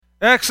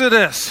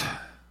Exodus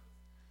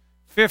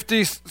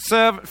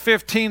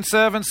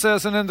 15:7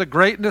 says, and in the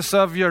greatness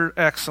of your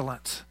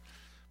excellence.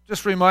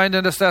 Just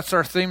reminding us that's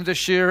our theme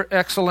this year,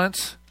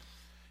 excellence.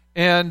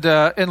 And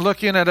in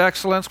looking at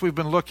excellence, we've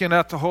been looking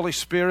at the Holy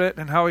Spirit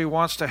and how He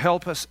wants to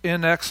help us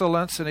in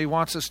excellence, and He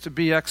wants us to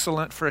be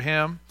excellent for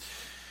Him.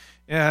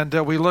 And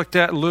we looked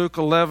at Luke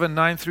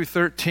 11:9 through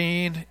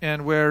 13,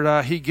 and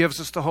where He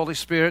gives us the Holy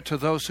Spirit to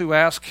those who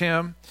ask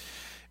Him.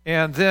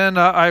 And then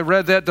I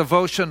read that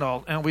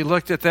devotional, and we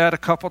looked at that a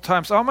couple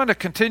times. I'm going to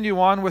continue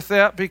on with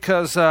that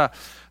because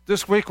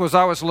this week as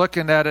I was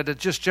looking at it, it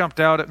just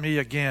jumped out at me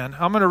again.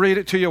 I'm going to read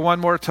it to you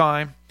one more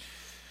time.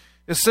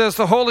 It says,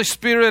 the Holy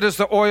Spirit is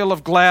the oil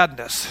of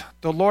gladness.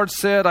 The Lord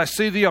said, I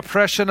see the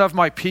oppression of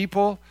my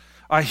people.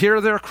 I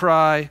hear their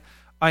cry.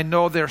 I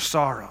know their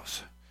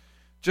sorrows.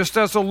 Just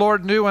as the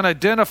Lord knew and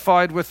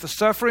identified with the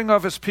suffering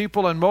of His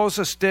people in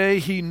Moses' day,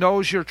 He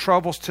knows your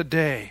troubles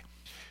today.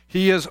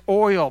 He is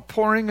oil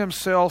pouring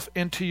Himself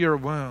into your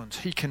wounds.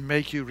 He can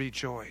make you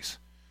rejoice.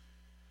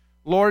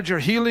 Lord, your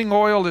healing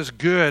oil is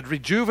good.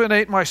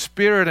 Rejuvenate my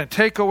spirit and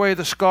take away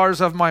the scars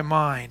of my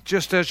mind.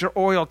 Just as your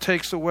oil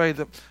takes away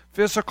the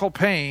physical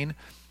pain,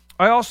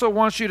 I also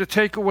want you to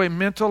take away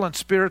mental and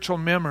spiritual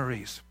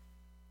memories.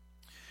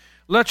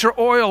 Let your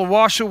oil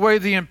wash away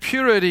the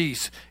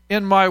impurities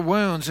in my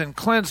wounds and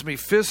cleanse me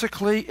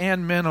physically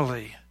and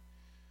mentally.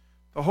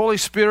 The Holy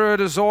Spirit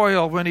is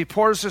oil. When He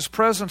pours His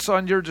presence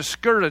on your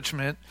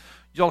discouragement,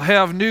 you'll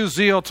have new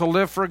zeal to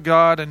live for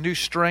God and new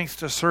strength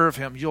to serve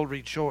Him. You'll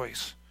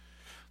rejoice.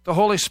 The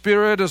Holy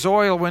Spirit is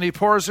oil. When He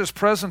pours His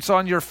presence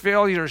on your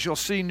failures, you'll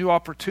see new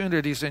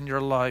opportunities in your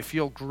life.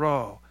 You'll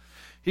grow.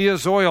 He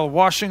is oil,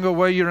 washing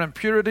away your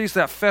impurities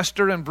that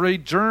fester and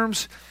breed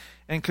germs,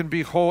 and can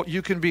be whole.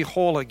 You can be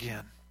whole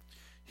again.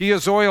 He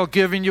is oil,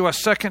 giving you a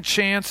second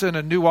chance and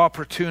a new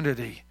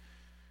opportunity.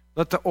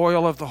 Let the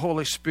oil of the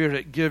Holy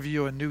Spirit give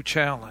you a new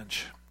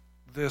challenge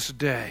this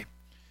day.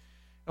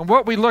 And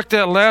what we looked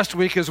at last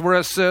week is where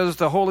it says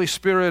the Holy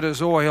Spirit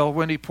is oil.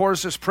 When He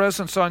pours His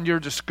presence on your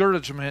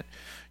discouragement,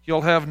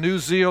 you'll have new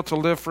zeal to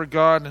live for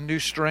God and new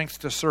strength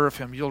to serve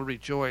Him. You'll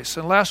rejoice.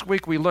 And last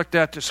week we looked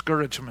at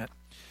discouragement.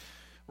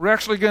 We're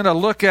actually going to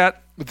look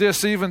at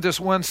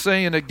this one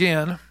saying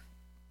again,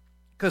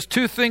 because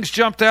two things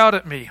jumped out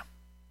at me.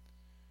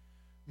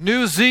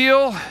 New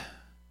zeal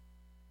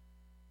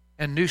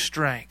and new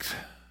strength.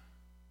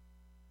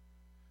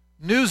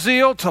 New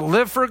zeal to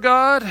live for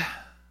God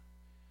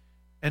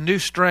and new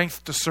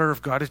strength to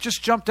serve God. It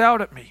just jumped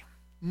out at me.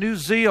 New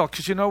zeal,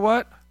 because you know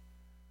what?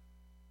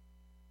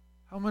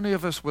 How many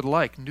of us would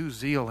like new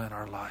zeal in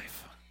our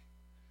life?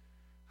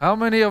 How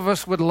many of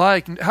us would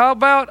like, how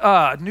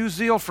about new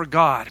zeal for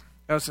God,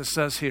 as it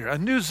says here? A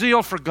new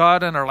zeal for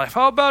God in our life.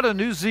 How about a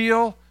new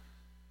zeal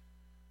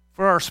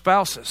for our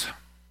spouses?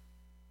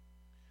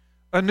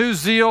 A new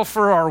zeal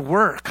for our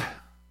work?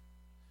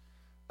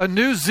 A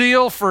new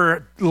zeal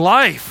for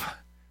life,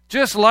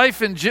 just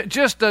life and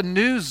just a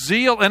new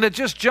zeal. And it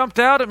just jumped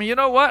out at me. You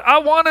know what? I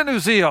want a new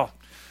zeal.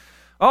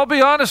 I'll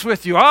be honest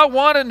with you. I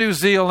want a new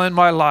zeal in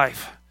my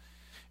life.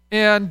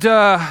 And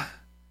the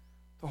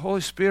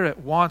Holy Spirit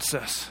wants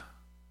us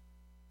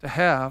to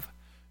have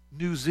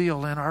new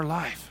zeal in our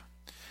life.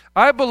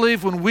 I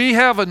believe when we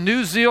have a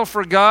new zeal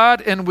for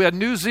God and we have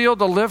new zeal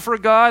to live for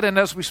God, and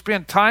as we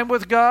spend time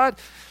with God,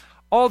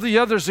 all the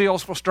other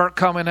zeals will start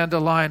coming into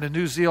line. A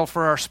new zeal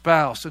for our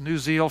spouse, a new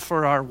zeal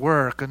for our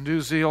work, a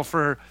new zeal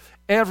for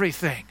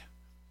everything.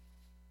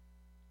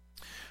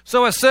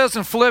 So it says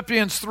in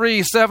Philippians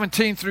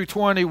 3:17 through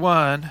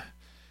 21,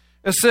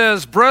 it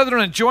says,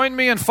 brethren, join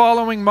me in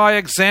following my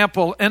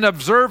example and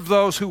observe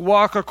those who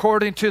walk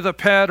according to the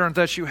pattern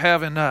that you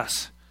have in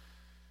us.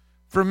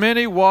 For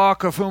many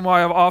walk, of whom I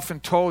have often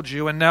told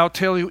you, and now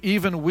tell you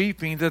even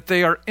weeping, that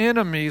they are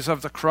enemies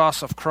of the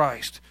cross of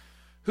Christ,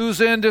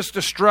 whose end is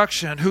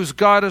destruction, whose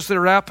God is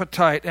their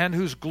appetite, and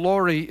whose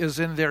glory is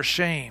in their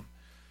shame,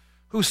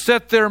 who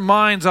set their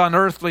minds on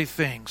earthly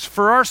things.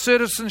 For our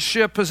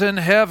citizenship is in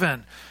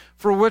heaven,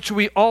 for which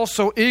we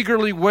also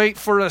eagerly wait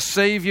for a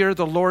Savior,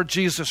 the Lord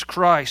Jesus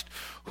Christ,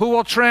 who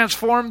will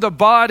transform the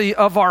body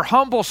of our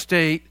humble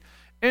state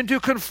into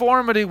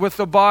conformity with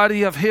the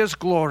body of His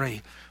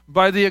glory,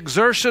 by the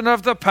exertion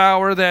of the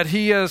power that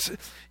He has,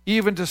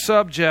 even to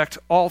subject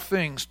all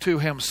things to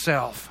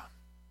Himself.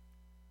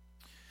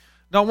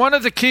 Now, one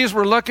of the keys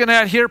we're looking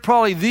at here,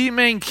 probably the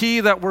main key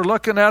that we're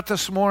looking at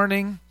this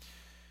morning,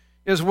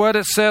 is what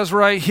it says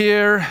right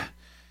here.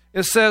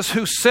 It says,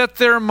 who set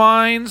their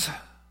minds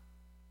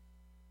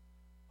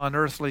on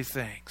earthly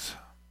things.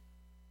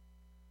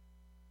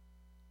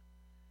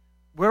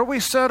 Where we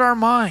set our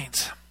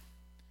minds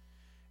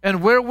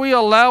and where we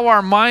allow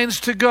our minds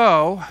to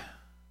go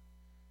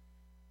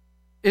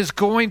is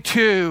going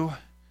to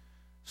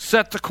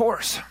set the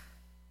course.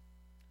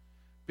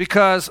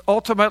 Because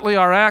ultimately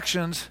our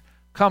actions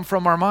come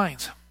from our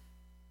minds.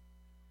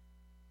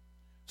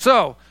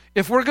 So,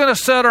 if we're going to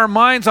set our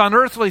minds on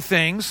earthly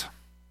things,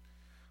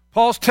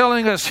 Paul's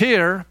telling us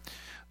here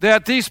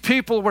that these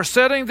people were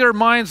setting their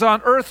minds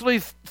on earthly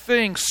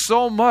things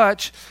so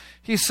much,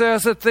 he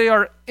says that they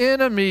are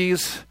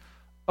enemies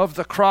of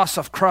the cross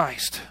of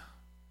Christ,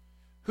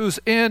 whose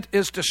end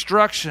is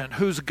destruction,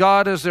 whose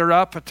God is their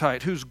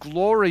appetite, whose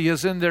glory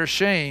is in their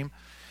shame,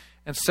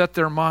 and set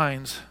their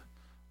minds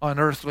on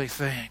earthly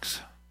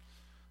things.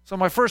 So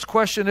my first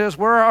question is,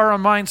 where are our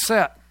minds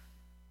set?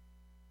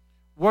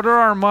 What are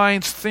our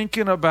minds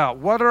thinking about?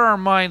 What are our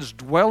minds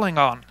dwelling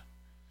on?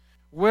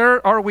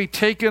 Where are we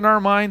taking our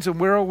minds, and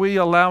where are we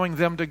allowing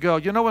them to go?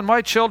 You know, when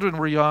my children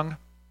were young,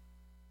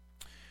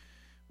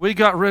 we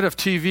got rid of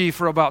TV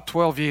for about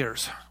 12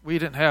 years. We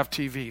didn't have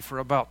TV for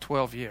about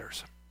 12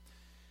 years.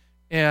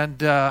 And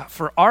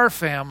for our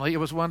family, it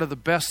was one of the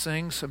best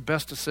things and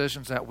best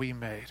decisions that we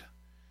made,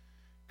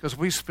 because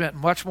we spent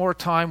much more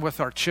time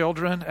with our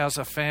children as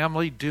a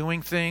family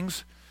doing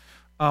things,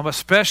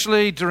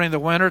 especially during the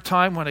winter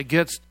time when it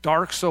gets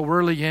dark so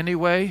early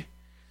anyway.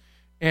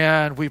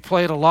 And we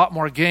played a lot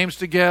more games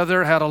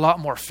together, had a lot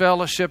more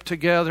fellowship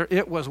together.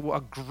 It was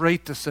a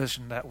great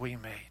decision that we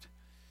made.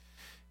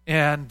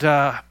 And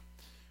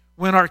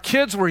when our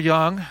kids were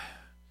young,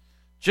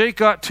 Jake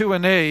got to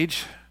an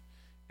age,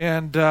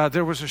 and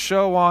there was a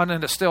show on,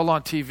 and it's still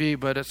on TV,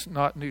 but it's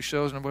not new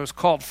shows, and it was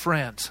called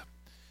Friends.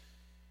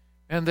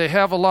 And they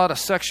have a lot of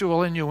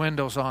sexual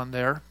innuendos on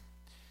there.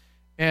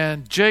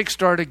 And Jake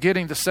started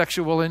getting the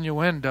sexual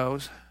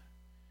innuendos,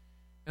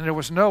 and there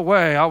was no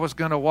way I was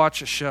going to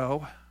watch a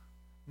show.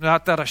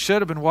 Not that I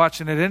should have been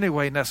watching it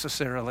anyway,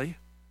 necessarily.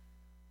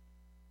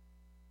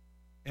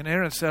 And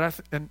Aaron said,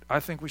 I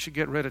think we should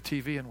get rid of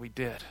TV, and we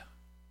did.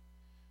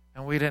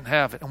 And we didn't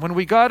have it. And when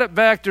we got it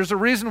back, there's a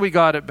reason we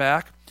got it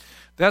back.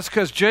 That's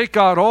because Jake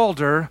got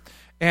older,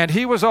 and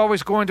he was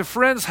always going to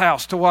friends'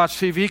 house to watch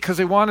TV because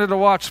he wanted to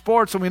watch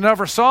sports, and we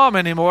never saw him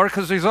anymore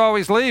because he's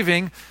always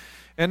leaving.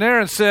 And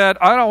Aaron said,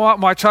 I don't want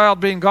my child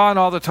being gone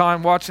all the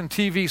time watching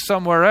TV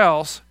somewhere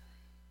else.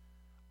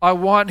 I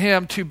want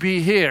him to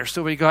be here.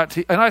 So we got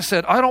and I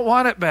said, I don't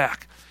want it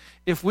back.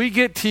 If we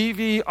get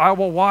TV, I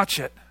will watch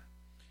it.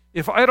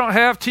 If I don't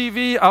have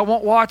TV, I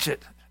won't watch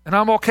it. And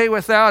I'm okay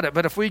without it.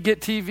 But if we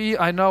get TV,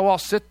 I know I'll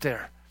sit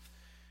there.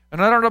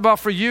 And I don't know about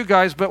for you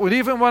guys, but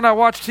even when I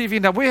watch TV,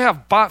 now we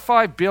have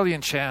 5 billion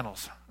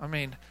channels. I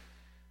mean,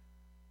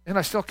 and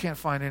I still can't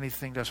find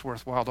anything that's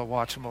worthwhile to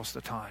watch most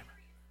of the time.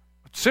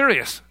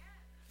 Serious.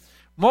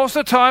 Most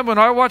of the time when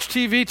I watch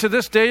TV to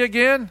this day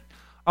again,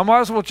 I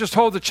might as well just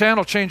hold the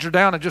channel changer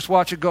down and just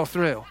watch it go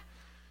through.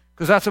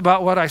 Because that's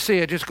about what I see.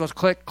 It just goes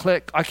click,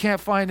 click. I can't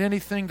find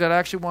anything that I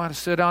actually want to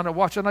sit down and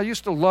watch. And I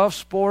used to love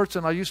sports,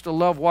 and I used to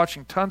love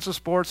watching tons of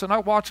sports, and I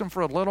watch them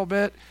for a little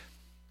bit,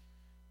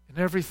 and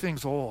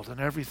everything's old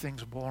and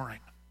everything's boring.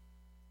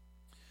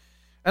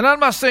 And I'm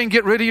not saying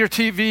get rid of your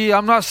TV.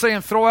 I'm not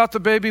saying throw out the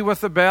baby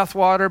with the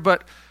bathwater,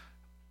 but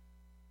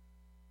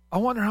I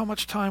wonder how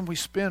much time we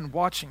spend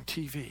watching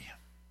TV.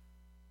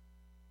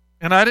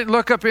 And I didn't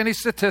look up any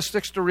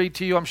statistics to read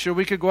to you. I'm sure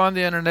we could go on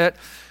the internet.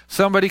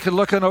 Somebody could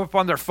look it up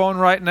on their phone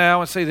right now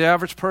and say the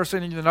average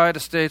person in the United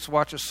States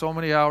watches so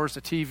many hours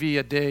of TV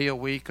a day, a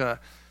week. I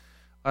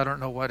don't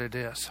know what it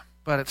is,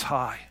 but it's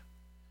high.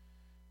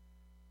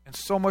 And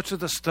so much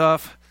of the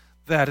stuff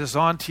that is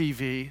on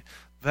TV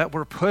that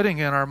we're putting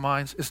in our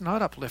minds is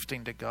not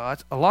uplifting to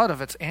God. A lot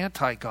of it's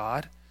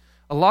anti-God.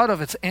 A lot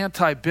of it's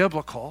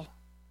anti-biblical.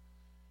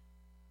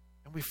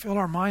 And we fill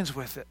our minds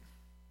with it.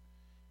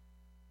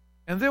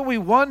 And then we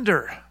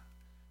wonder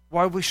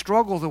why we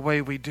struggle the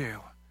way we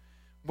do,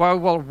 why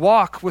we'll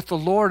walk with the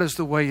Lord as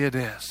the way it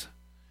is.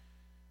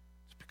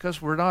 It's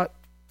because we're not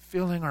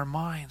filling our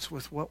minds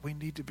with what we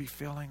need to be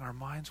filling our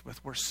minds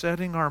with. We're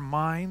setting our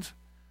minds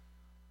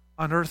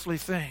on earthly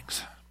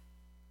things.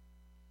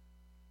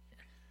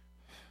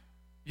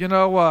 You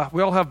know,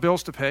 we all have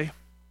bills to pay.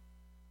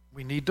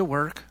 We need to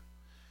work.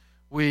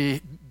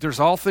 There's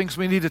all things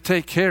we need to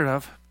take care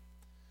of.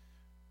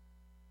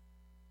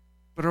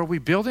 But are we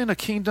building a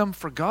kingdom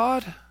for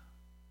God?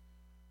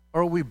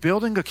 Or are we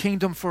building a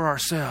kingdom for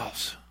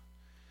ourselves?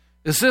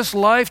 Is this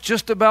life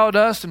just about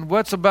us and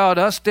what's about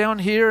us down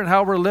here and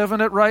how we're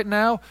living it right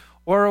now?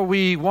 Or are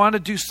we want to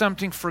do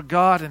something for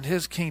God and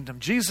His kingdom?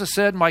 Jesus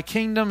said, my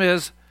kingdom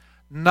is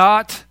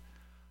not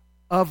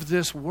of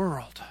this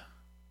world.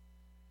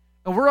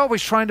 And we're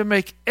always trying to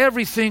make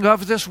everything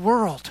of this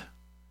world.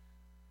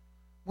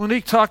 When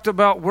He talked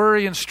about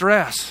worry and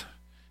stress,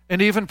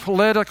 and even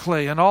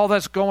politically, and all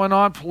that's going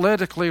on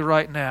politically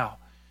right now,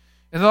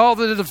 and all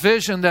the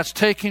division that's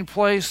taking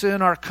place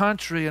in our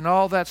country, and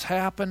all that's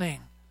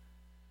happening,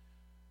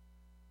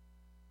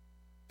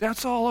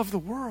 that's all of the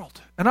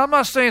world. And I'm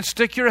not saying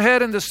stick your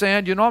head in the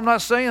sand. You know, I'm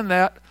not saying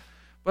that.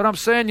 But I'm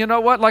saying, you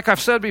know what? Like I've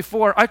said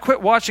before, I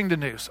quit watching the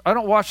news. I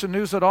don't watch the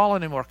news at all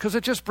anymore because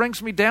it just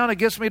brings me down. It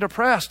gets me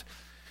depressed.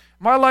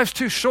 My life's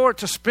too short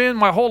to spend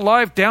my whole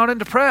life down and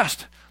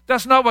depressed.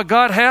 That's not what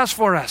God has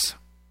for us.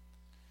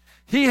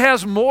 He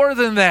has more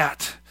than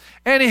that.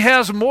 And He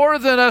has more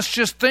than us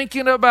just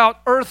thinking about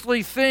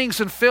earthly things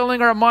and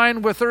filling our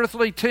mind with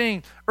earthly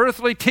things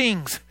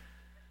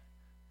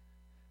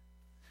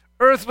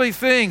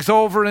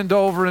over and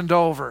over and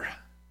over.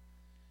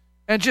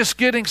 and just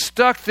getting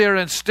stuck there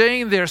and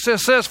staying there. It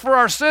says, for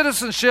our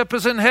citizenship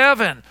is in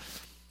heaven,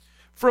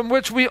 from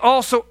which we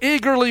also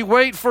eagerly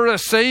wait for a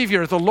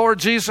Savior, the Lord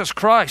Jesus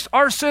Christ.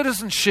 Our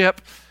citizenship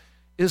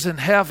is in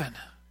heaven.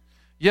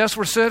 Yes,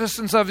 we're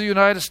citizens of the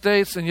United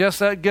States, and yes,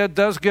 that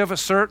does give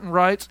us certain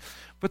rights,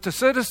 but the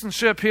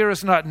citizenship here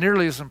is not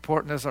nearly as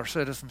important as our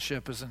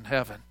citizenship is in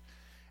heaven.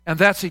 And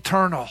that's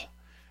eternal,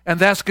 and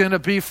that's going to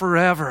be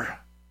forever.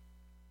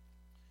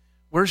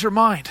 Where's your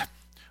mind?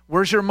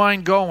 Where's your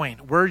mind going?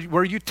 Where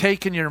are you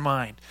taking your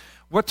mind?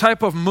 What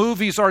type of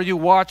movies are you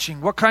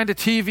watching? What kind of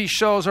TV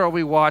shows are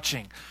we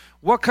watching?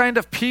 What kind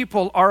of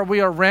people are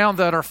we around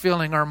that are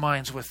filling our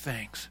minds with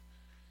things?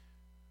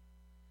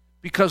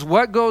 Because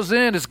what goes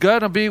in is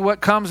going to be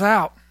what comes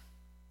out.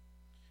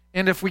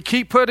 And if we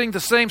keep putting the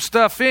same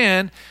stuff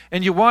in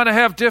and you want to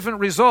have different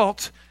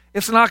results,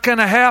 it's not going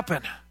to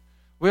happen.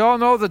 We all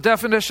know the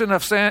definition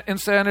of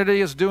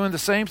insanity is doing the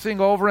same thing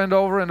over and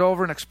over and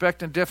over and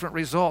expecting different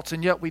results,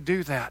 and yet we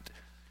do that.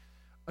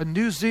 A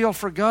new zeal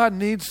for God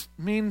means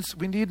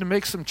we need to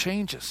make some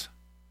changes.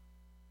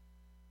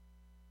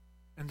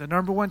 And the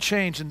number one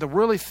change, and the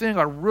really thing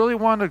I really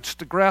want us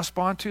to grasp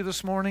onto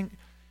this morning,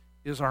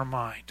 is our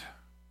mind.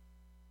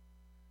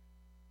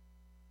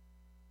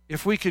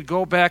 If we could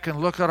go back and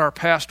look at our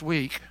past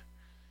week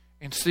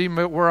and see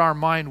where our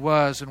mind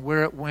was and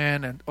where it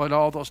went and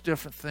all those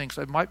different things,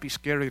 it might be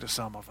scary to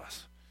some of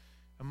us.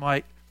 It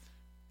might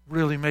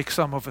really make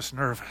some of us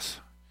nervous.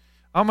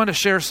 I'm going to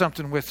share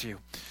something with you.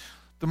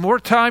 The more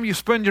time you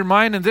spend your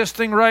mind in this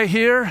thing right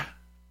here,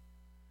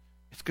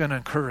 it's going to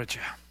encourage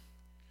you.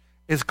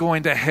 It's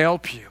going to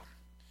help you.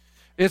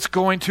 It's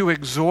going to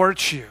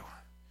exhort you.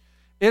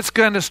 It's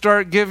going to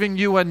start giving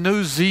you a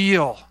new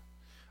zeal.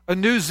 A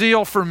new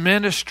zeal for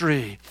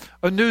ministry,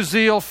 a new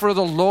zeal for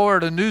the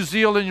Lord, a new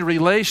zeal in your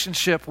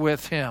relationship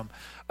with Him,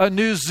 a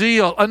new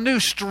zeal, a new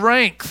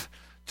strength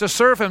to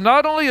serve Him.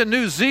 Not only a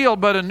new zeal,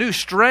 but a new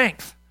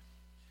strength.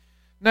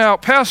 Now,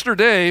 Pastor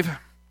Dave,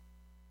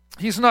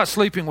 he's not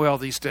sleeping well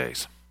these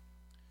days.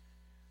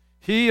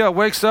 He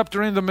wakes up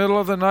during the middle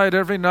of the night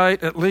every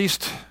night, at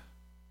least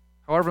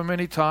however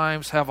many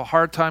times, have a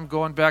hard time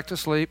going back to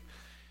sleep.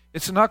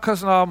 It's not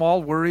because I'm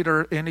all worried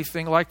or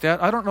anything like that.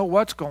 I don't know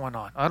what's going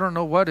on. I don't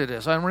know what it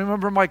is. I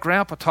remember my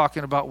grandpa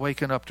talking about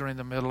waking up during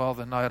the middle of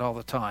the night all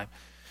the time.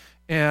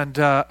 And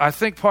I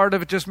think part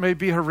of it just may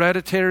be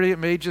hereditary. It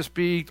may just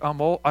be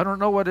I'm old. I don't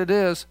know what it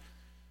is.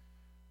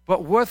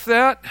 But with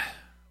that,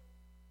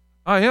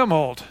 I am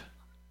old.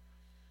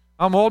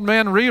 I'm old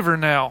man Reaver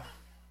now.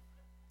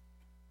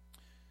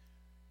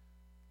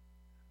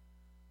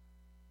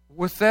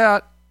 With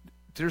that,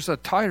 there's a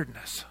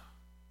tiredness.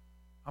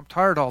 I'm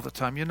tired all the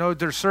time. You know,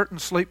 there's certain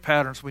sleep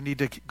patterns we need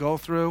to go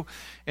through,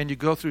 and you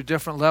go through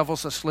different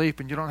levels of sleep,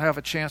 and you don't have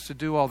a chance to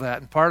do all that.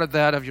 And part of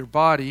that of your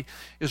body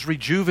is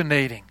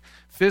rejuvenating.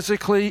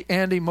 Physically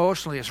and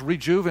emotionally, it's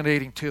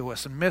rejuvenating to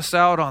us, and miss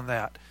out on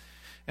that.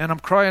 And I'm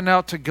crying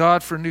out to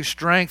God for new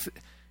strength,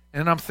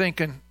 and I'm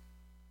thinking,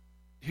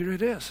 here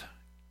it is.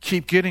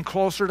 Keep getting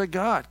closer to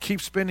God.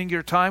 Keep spending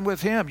your time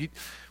with Him. You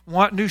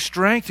want new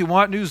strength? You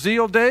want new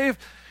zeal, Dave?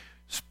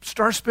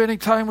 Start spending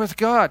time with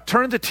God.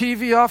 Turn the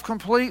TV off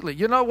completely.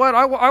 You know what?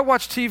 I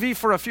watch TV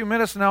for a few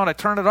minutes now and I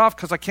turn it off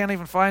because I can't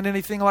even find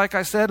anything like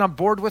I said. I'm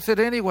bored with it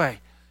anyway.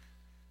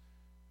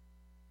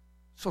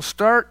 So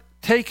start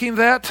taking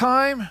that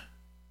time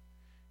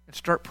and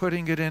start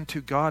putting it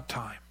into God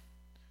time.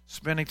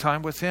 Spending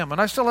time with Him.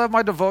 And I still have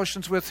my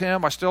devotions with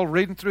Him. I still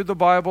reading through the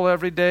Bible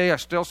every day. I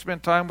still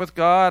spend time with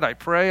God. I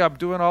pray. I'm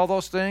doing all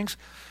those things.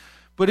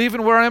 But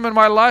even where I am in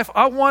my life,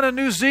 I want a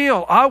new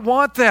zeal. I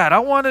want that. I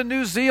want a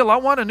new zeal. I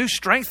want a new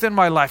strength in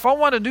my life. I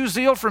want a new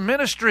zeal for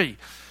ministry.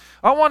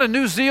 I want a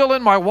new zeal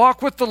in my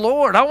walk with the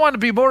Lord. I want to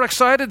be more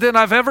excited than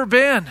I've ever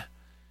been.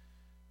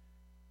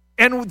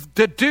 And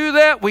to do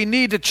that, we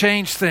need to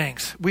change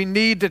things. We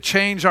need to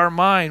change our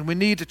mind. We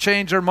need to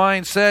change our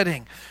mind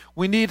setting.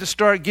 We need to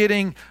start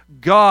getting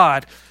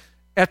God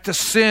at the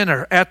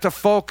center, at the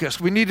focus.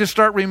 We need to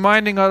start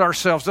reminding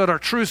ourselves that our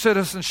true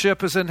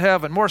citizenship is in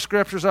heaven. More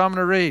scriptures I'm going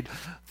to read.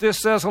 This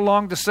says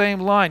along the same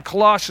line,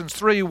 Colossians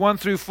 3, 1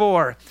 through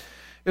 4.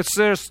 It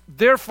says,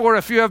 therefore,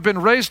 if you have been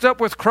raised up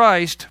with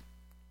Christ,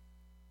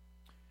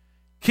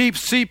 keep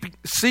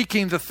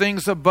seeking the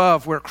things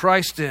above where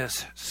Christ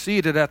is,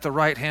 seated at the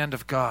right hand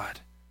of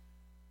God.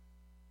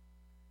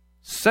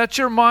 Set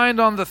your mind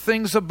on the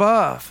things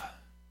above,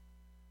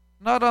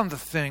 not on the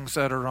things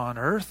that are on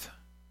earth.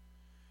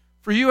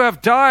 For you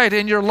have died,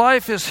 and your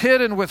life is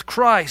hidden with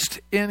Christ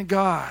in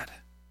God.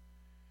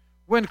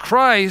 When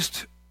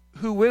Christ,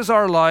 who is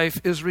our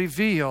life, is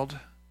revealed,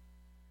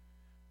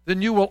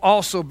 then you will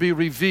also be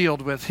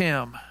revealed with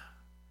Him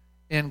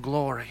in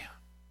glory.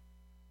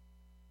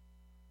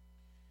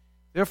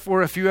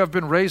 Therefore, if you have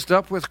been raised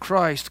up with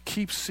Christ,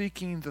 keep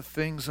seeking the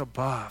things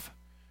above,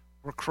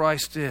 where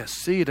Christ is,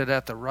 seated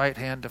at the right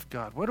hand of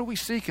God. What are we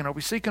seeking? Are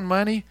we seeking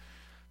money?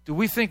 Do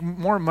we think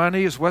more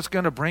money is what's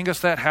going to bring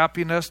us that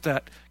happiness,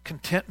 that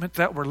contentment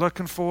that we're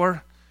looking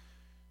for?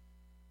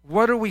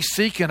 What are we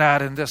seeking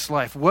out in this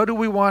life? What do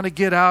we want to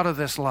get out of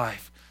this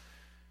life?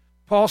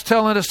 Paul's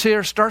telling us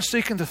here, start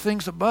seeking the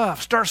things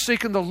above. Start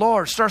seeking the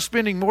Lord. Start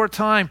spending more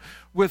time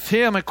with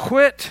Him and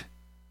quit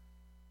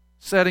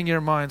setting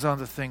your minds on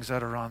the things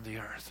that are on the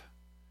earth.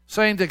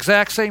 Saying the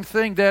exact same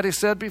thing Daddy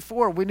said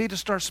before. We need to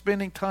start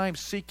spending time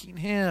seeking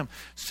Him,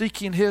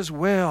 seeking His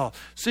will,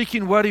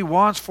 seeking what He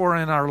wants for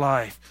in our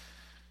life.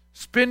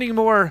 Spending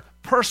more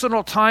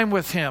personal time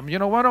with Him. You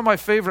know, one of my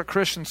favorite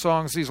Christian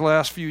songs these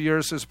last few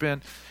years has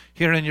been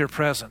Here in Your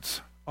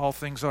Presence. All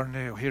things are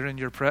new. Here in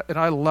Your Presence. And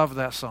I love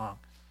that song.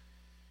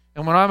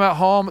 And when I'm at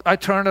home, I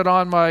turn it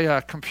on my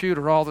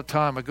computer all the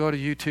time. I go to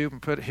YouTube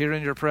and put Here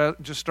in Your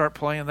Presence, just start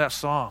playing that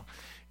song.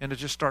 And it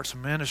just starts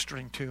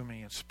ministering to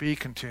me and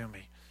speaking to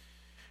me.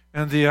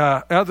 And the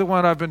other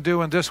one I've been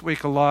doing this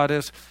week a lot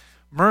is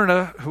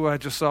Myrna, who I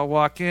just saw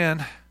walk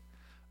in,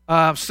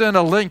 sent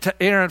a link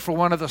to Aaron for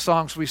one of the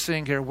songs we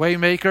sing here.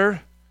 Waymaker,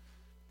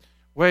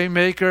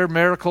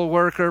 Miracle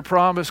Worker,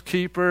 Promise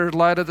Keeper,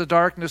 Light of the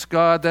Darkness,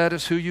 God, that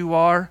is who you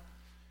are.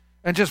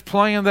 And just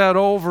playing that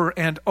over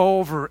and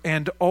over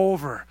and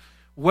over.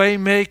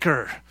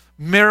 Waymaker,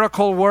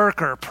 Miracle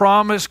Worker,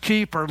 Promise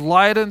Keeper,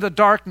 Light in the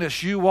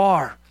Darkness, you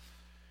are.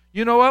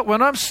 You know what?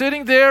 When I'm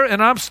sitting there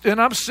and I'm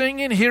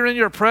singing Here in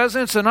Your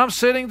Presence, and I'm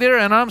sitting there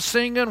and I'm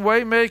singing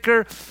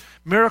Waymaker,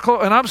 Miracle,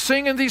 and I'm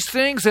singing these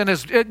things, and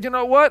you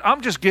know what?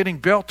 I'm just getting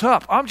built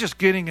up. I'm just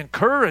getting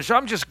encouraged.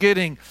 I'm just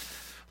getting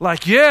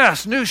like,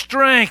 yes, new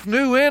strength,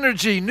 new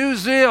energy, new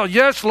zeal.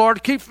 Yes,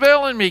 Lord, keep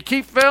filling me,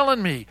 keep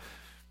filling me.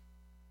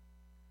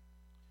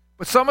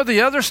 But some of the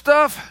other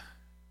stuff,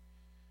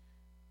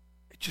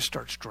 it just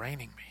starts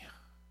draining me.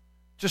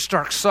 Just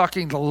start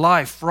sucking the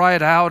life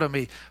right out of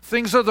me.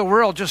 Things of the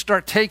world just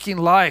start taking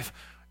life.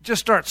 Just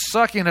start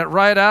sucking it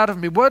right out of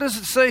me. What does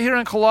it say here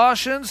in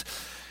Colossians?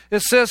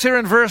 It says here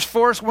in verse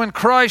 4, when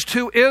Christ,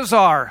 who is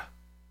our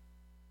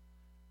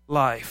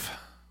life,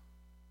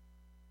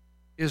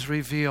 is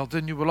revealed,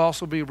 then you will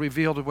also be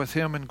revealed with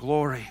Him in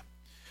glory.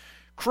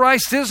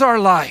 Christ is our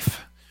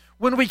life.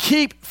 When we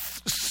keep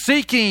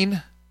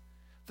seeking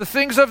the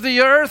things of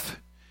the earth,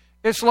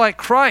 it's like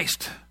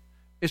Christ.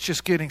 It's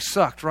just getting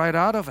sucked right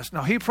out of us.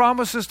 Now, He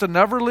promises to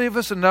never leave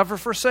us and never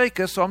forsake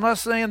us, so I'm not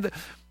saying that,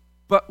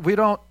 but we're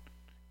not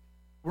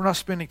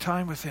spending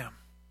time with Him.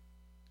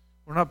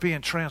 We're not being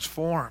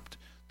transformed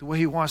the way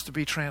He wants to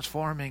be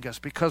transforming us,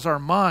 because our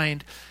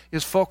mind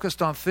is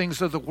focused on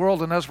things of the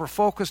world, and as we're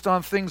focused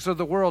on things of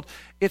the world,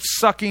 it's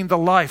sucking the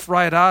life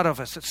right out of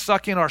us. It's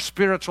sucking our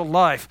spiritual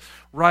life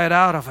right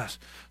out of us.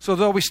 So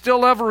though we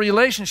still have a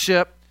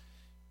relationship,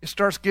 it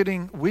starts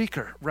getting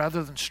weaker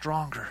rather than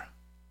stronger.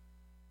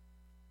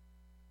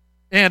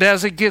 And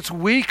as it gets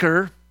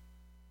weaker,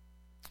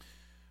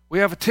 we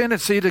have a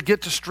tendency to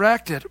get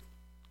distracted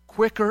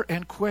quicker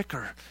and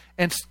quicker,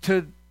 and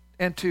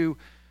to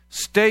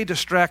stay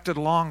distracted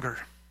longer.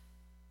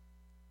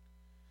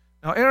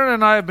 Now, Aaron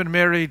and I have been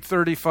married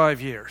 35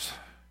 years.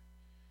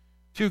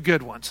 2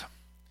 good ones.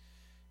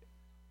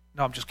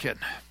 No, I'm just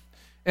kidding.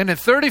 And in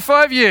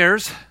 35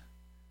 years,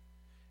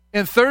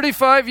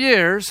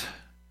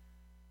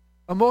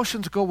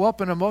 emotions go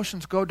up and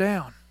emotions go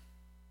down.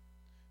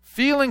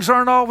 Feelings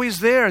aren't always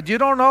there. You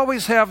don't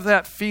always have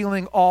that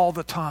feeling all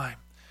the time.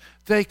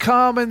 They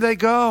come and they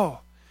go.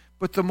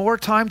 But the more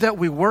time that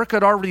we work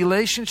at our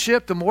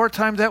relationship, the more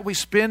time that we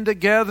spend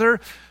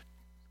together,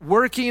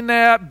 working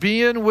at,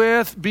 being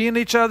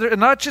each other, and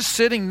not just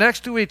sitting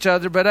next to each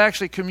other, but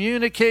actually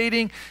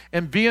communicating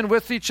and being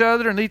with each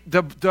other, and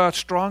the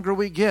stronger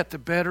we get, the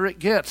better it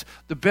gets,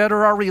 the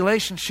better our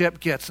relationship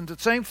gets. And the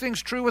same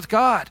thing's true with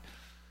God.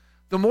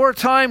 The more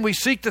time we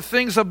seek the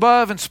things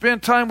above and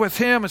spend time with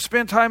Him and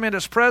spend time in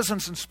His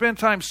presence and spend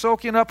time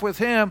soaking up with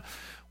Him,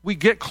 we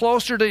get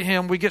closer to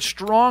Him, we get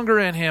stronger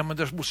in Him. And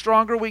the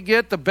stronger we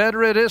get, the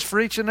better it is for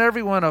each and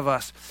every one of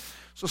us.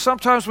 So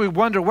sometimes we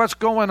wonder what's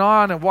going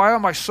on and why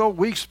am I so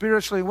weak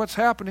spiritually? What's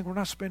happening? We're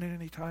not spending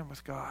any time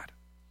with God.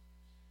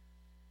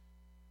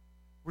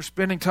 We're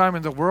spending time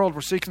in the world.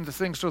 We're seeking the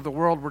things of the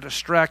world. We're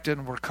distracted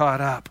and we're caught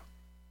up.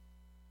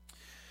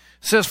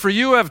 It says, for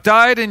you have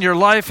died and your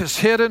life is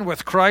hidden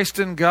with Christ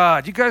in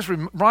God. You guys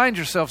remind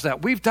yourselves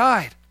that. We've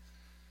died.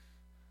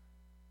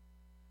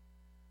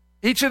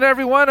 Each and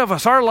every one of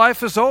us, our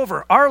life is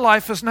over. Our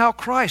life is now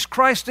Christ.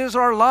 Christ is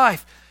our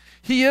life.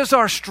 He is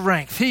our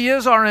strength. He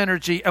is our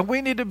energy. And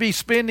we need to be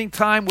spending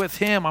time with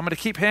Him. I'm going to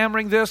keep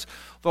hammering this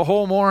the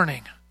whole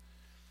morning.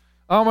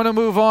 I'm going to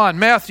move on.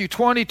 Matthew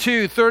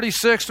 22,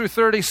 36 through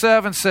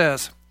 37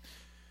 says,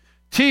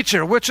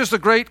 Teacher, which is the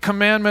great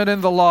commandment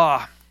in the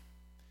law?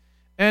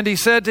 And he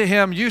said to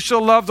him, you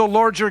shall love the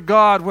Lord your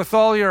God with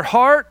all your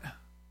heart,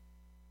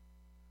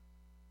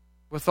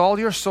 with all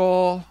your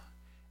soul,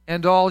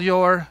 and all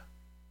your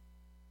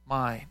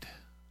mind.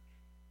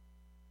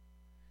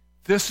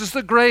 This is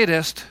the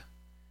greatest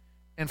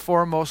and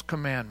foremost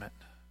commandment.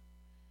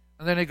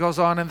 And then he goes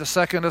on, and the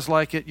second is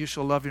like it, you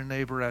shall love your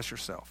neighbor as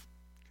yourself.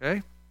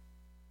 Okay?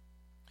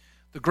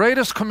 The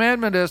greatest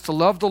commandment is to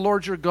love the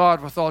Lord your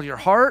God with all your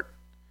heart,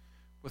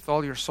 with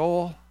all your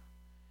soul,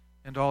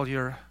 and all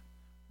your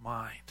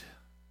mind.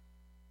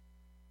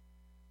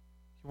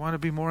 You want to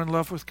be more in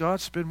love with God?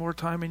 Spend more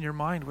time in your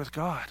mind with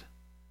God.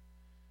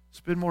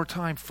 Spend more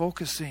time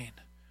focusing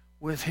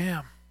with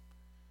Him.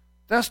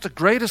 That's the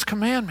greatest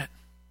commandment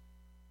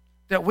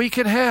that we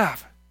can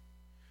have.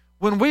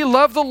 When we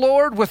love the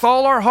Lord with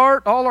all our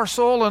heart, all our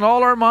soul, and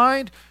all our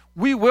mind,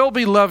 we will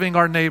be loving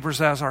our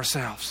neighbors as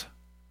ourselves.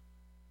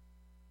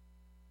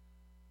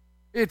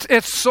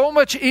 It's so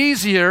much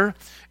easier,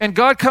 and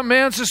God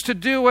commands us to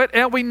do it,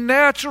 and we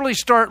naturally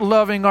start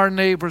loving our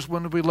neighbors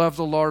when we love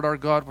the Lord our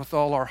God with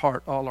all our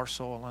heart, all our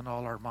soul, and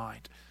all our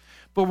mind.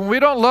 But when we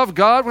don't love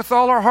God with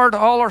all our heart,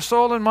 all our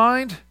soul, and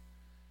mind,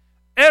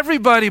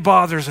 everybody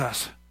bothers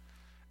us.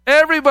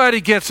 Everybody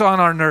gets on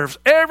our nerves.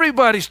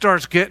 Everybody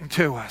starts getting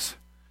to us.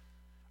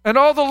 And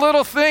all the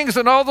little things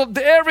and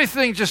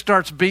everything just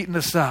starts beating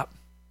us up.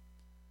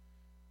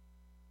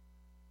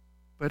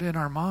 But in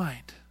our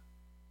mind,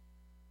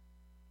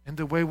 and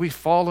the way we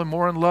fall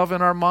more in love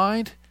in our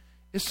mind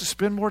is to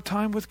spend more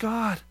time with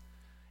God,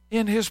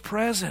 in His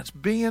presence,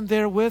 being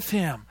there with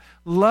Him,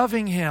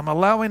 loving Him,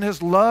 allowing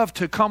His love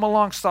to come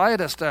alongside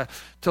us, to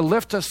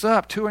lift us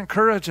up, to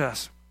encourage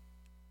us.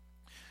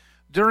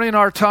 During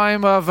our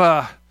time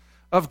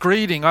of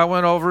greeting, I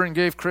went over and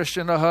gave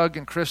Christian a hug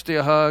and Christy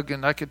a hug,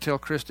 and I could tell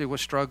Christy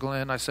was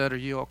struggling. I said, "Are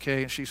you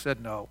okay?" And she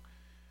said, "No."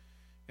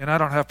 And I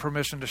don't have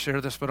permission to share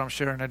this, but I'm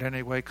sharing it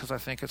anyway because I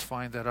think it's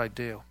fine that I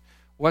do.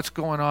 What's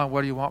going on?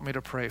 What do you want me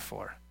to pray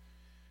for?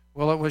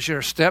 Well, it was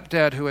your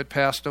stepdad who had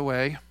passed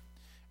away,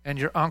 and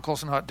your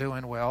uncle's not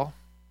doing well,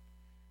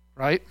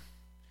 right?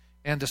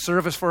 And the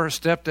service for her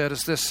stepdad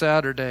is this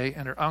Saturday,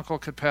 and her uncle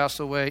could pass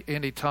away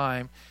any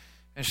time.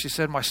 And she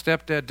said, my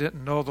stepdad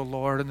didn't know the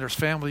Lord, and there's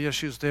family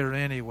issues there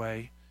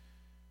anyway.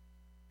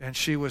 And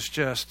she was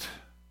just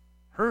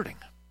hurting,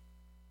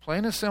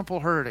 plain and simple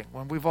hurting,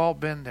 when we've all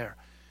been there.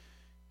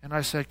 And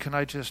I said, can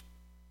I just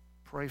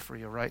pray for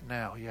you right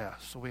now? Yeah.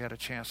 So we had a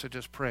chance to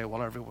just pray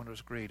while everyone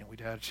was greeting. We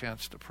had a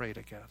chance to pray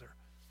together.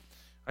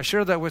 I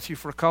share that with you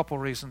for a couple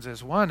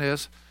reasons. One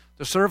is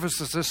the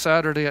service is this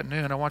Saturday at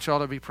noon. I want you all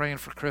to be praying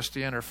for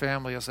Christy and her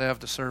family as they have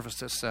the service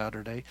this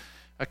Saturday.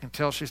 I can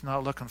tell she's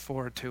not looking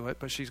forward to it,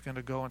 but she's going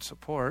to go and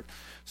support.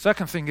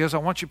 Second thing is I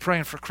want you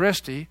praying for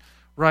Christy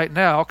right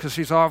now because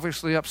she's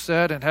obviously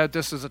upset and had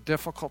this as a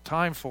difficult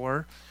time for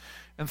her.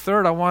 And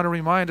third, I want to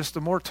remind us the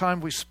more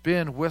time we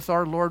spend with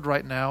our Lord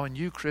right now, and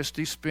you,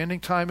 Christy, spending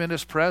time in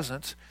His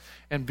presence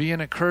and being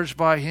encouraged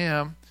by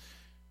Him,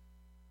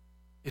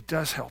 it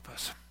does help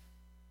us.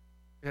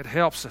 It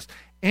helps us.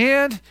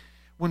 And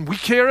when we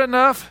care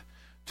enough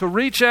to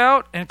reach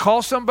out and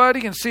call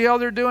somebody and see how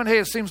they're doing, hey,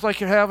 it seems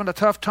like you're having a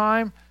tough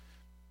time,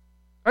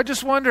 I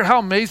just wonder how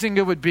amazing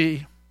it would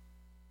be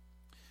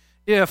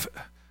if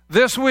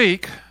this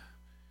week,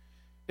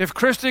 if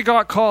Christy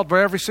got called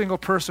by every single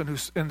person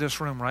who's in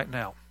this room right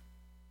now.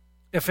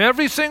 If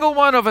every single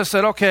one of us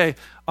said, okay,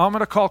 I'm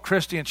going to call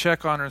Christy and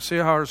check on her and see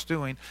how she's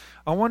doing,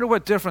 I wonder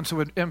what difference it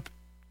would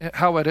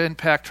how it would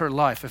impact her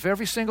life. If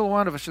every single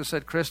one of us just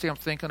said, Christy, I'm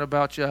thinking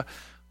about you.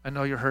 I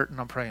know you're hurting.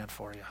 I'm praying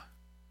for you.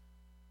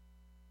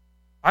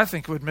 I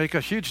think it would make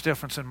a huge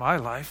difference in my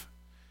life.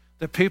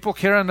 That people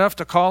care enough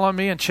to call on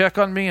me and check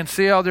on me and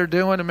see how they're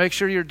doing and make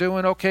sure you're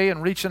doing okay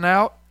and reaching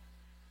out.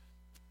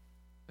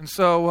 And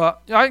so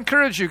I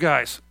encourage you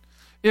guys,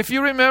 if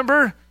you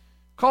remember,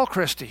 call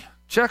Christy,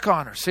 check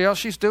on her, see how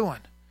she's doing.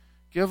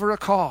 Give her a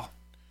call.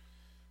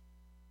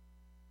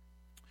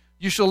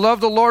 You shall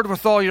love the Lord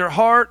with all your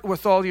heart,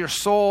 with all your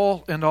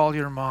soul, and all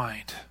your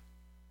mind.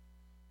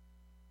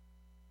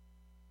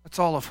 That's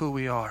all of who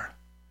we are.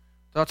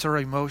 That's our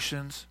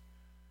emotions.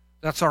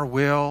 That's our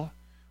will.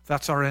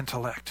 That's our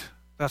intellect.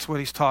 That's what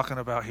he's talking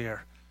about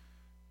here.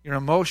 Your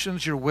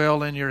emotions, your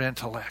will, and your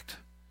intellect.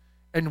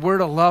 And we're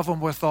to love Him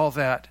with all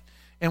that.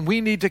 And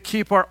we need to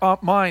keep our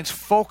minds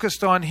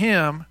focused on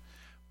Him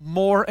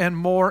more and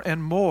more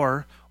and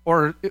more,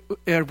 or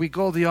we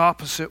go the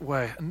opposite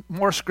way. And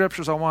more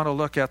scriptures I want to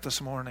look at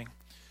this morning.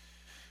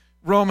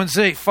 Romans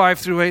 8,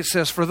 5-8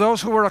 says, for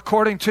those who are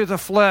according to the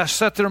flesh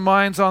set their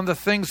minds on the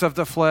things of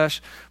the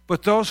flesh,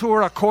 but those who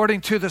are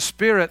according to the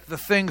Spirit, the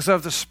things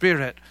of the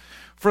Spirit.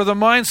 For the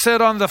mind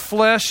set on the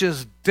flesh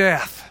is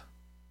death,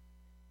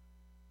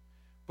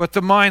 but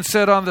the mind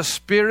set on the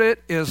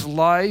Spirit is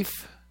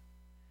life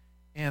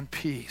and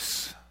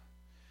peace.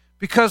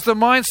 Because the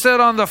mind set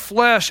on the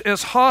flesh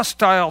is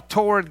hostile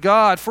toward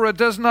God, for it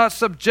does not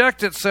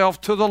subject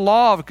itself to the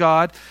law of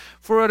God,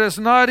 for it is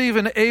not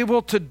even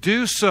able to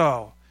do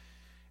so.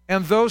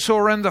 And those who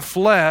are in the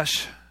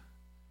flesh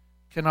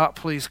cannot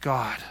please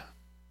God.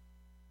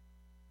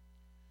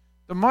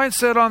 The mind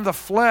set on the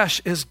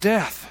flesh is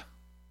death.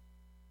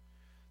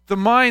 The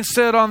mind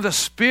set on the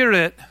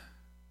Spirit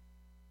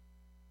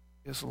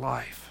is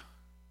life.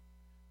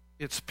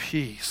 It's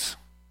peace.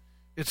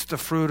 It's the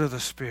fruit of the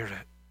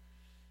Spirit.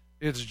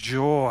 It's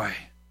joy.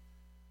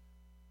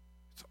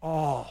 It's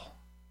all.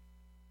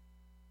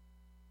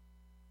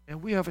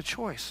 And we have a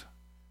choice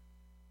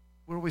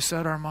where we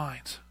set our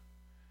minds.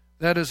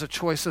 That is a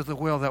choice of the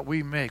will that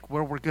we make,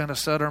 where we're going to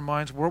set our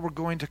minds, where we're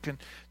going to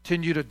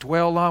continue to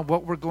dwell on,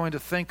 what we're going to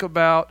think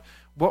about,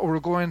 what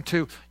we're going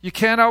to... You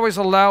can't always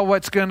allow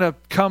what's going to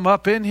come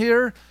up in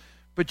here,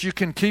 but you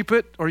can keep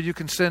it or you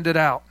can send it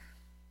out.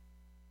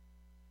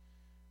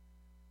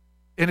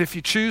 And if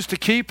you choose to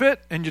keep it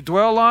and you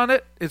dwell on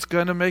it, it's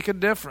going to make a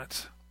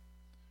difference.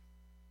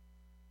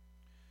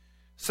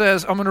 It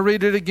says, I'm going to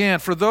read it again.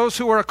 For those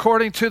who are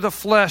according to the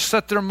flesh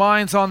set their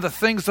minds on the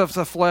things of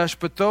the flesh,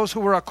 but those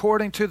who are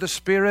according to the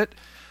Spirit,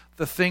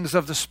 the things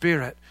of the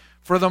Spirit.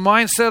 For the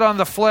mindset on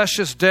the flesh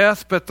is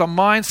death, but the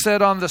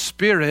mindset on the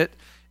Spirit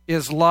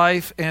is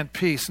life and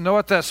peace.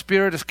 Note that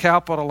Spirit is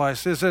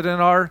capitalized. Is it in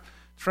our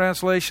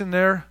translation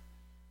there?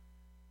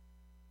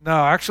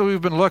 No, actually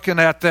we've been looking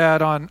at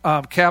that on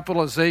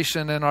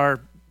capitalization in our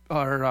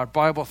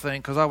Bible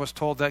thing, because I was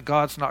told that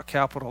God's not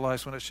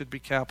capitalized when it should be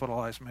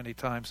capitalized many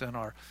times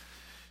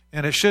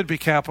and it should be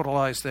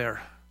capitalized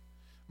there.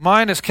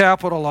 Mine is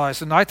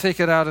capitalized, and I take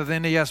it out of the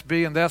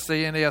NASB, and that's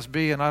the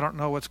NASB, and I don't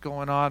know what's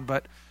going on,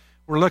 but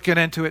we're looking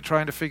into it,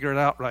 trying to figure it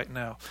out right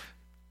now.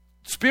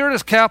 Spirit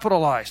is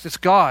capitalized. It's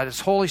God. It's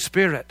Holy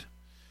Spirit.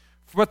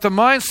 But the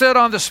mindset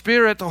on the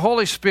Spirit, the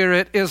Holy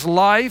Spirit, is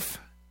life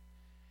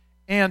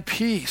and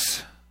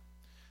peace.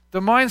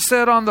 The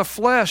mindset on the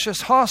flesh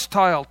is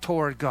hostile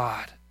toward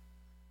God.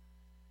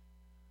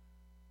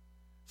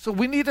 So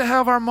we need to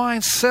have our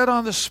minds set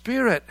on the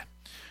Spirit.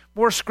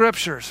 More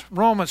scriptures.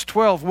 Romans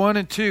 12, 1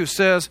 and 2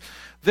 says,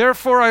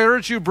 Therefore I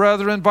urge you,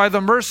 brethren, by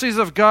the mercies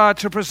of God,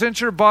 to present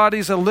your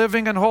bodies a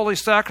living and holy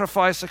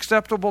sacrifice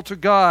acceptable to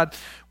God,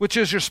 which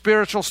is your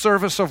spiritual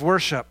service of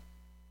worship.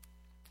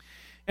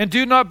 And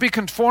do not be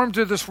conformed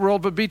to this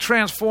world, but be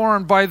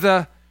transformed by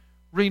the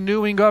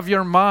renewing of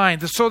your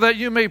mind, so that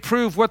you may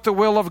prove what the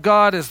will of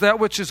God is, that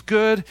which is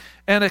good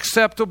and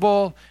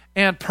acceptable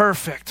and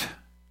perfect.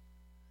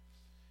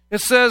 It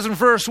says in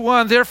verse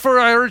 1, Therefore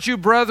I urge you,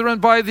 brethren,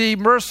 by the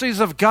mercies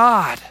of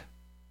God.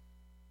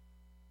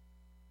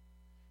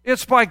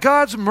 It's by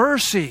God's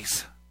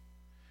mercies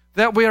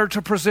that we are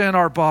to present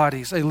our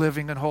bodies a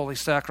living and holy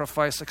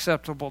sacrifice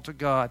acceptable to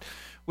God,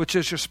 which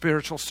is your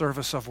spiritual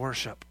service of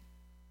worship.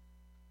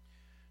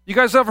 You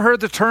guys ever heard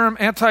the term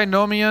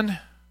antinomian?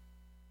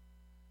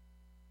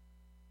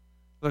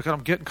 Look,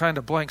 I'm getting kind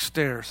of blank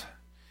stares.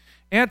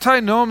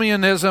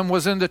 Antinomianism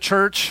was in the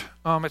church.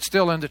 It's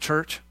still in the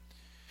church.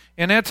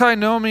 And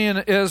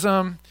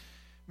antinomianism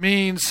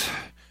means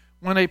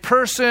when a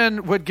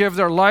person would give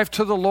their life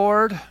to the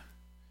Lord,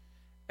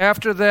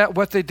 after that,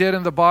 what they did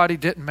in the body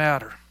didn't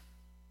matter.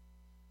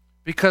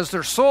 Because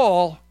their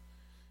soul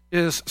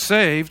is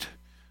saved,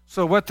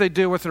 so what they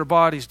do with their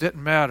bodies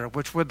didn't matter,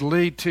 which would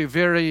lead to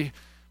very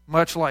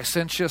much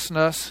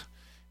licentiousness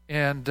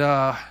and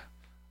a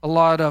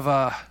lot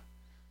of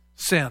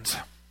sins.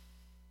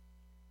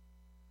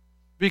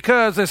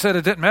 Because they said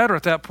it didn't matter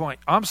at that point.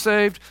 I'm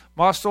saved,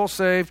 my soul's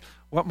saved,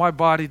 what my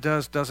body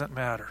does doesn't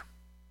matter.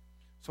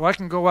 So I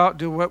can go out and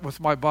do with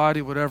my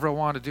body whatever I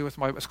want to do with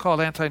my... It's called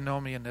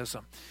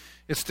antinomianism.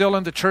 It's still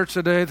in the church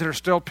today. There are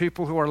still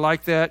people who are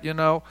like that,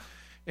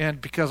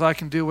 and because I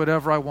can do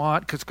whatever I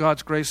want, because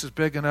God's grace is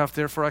big enough,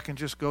 therefore I can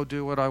just go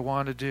do what I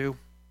want to do.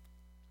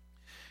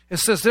 It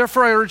says,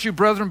 Therefore I urge you,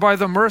 brethren, by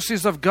the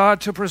mercies of God,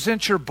 to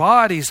present your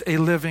bodies a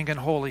living and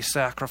holy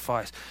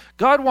sacrifice.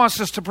 God wants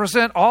us to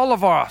present all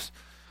of us,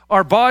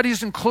 our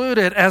bodies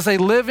included, as a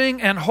living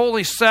and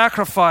holy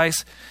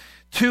sacrifice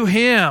to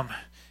Him.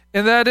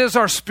 And that is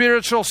our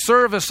spiritual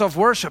service of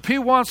worship. He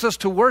wants us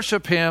to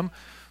worship Him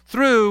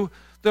through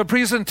the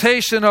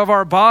presentation of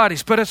our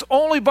bodies. But it's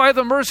only by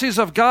the mercies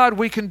of God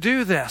we can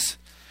do this.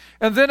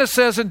 And then it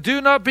says, And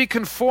do not be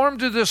conformed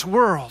to this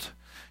world.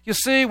 You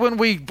see, when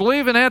we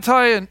believe in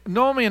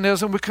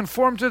antinomianism, we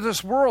conform to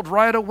this world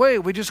right away.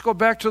 We just go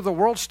back to the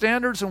world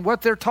standards and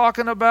what they're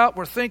talking about.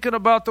 We're thinking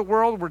about the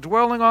world. We're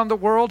dwelling on the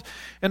world.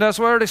 And as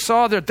we already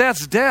saw there,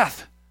 that's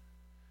death.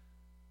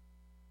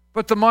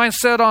 But the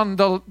mindset on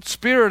the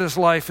Spirit is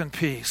life and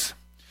peace.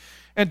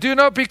 And do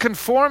not be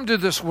conformed to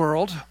this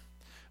world,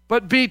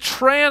 but be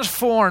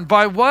transformed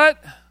by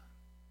what?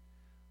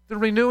 The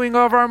renewing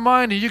of our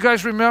mind. And you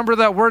guys remember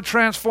that word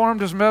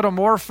transformed is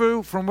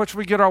metamorpho, from which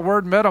we get our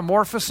word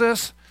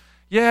metamorphosis?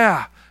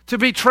 Yeah, to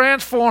be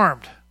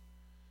transformed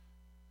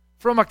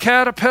from a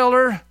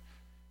caterpillar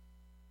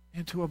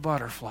into a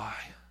butterfly.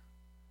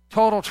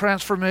 Total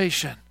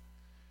transformation.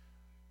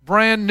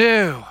 Brand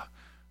new.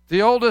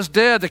 The old is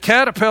dead. The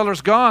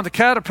caterpillar's gone. The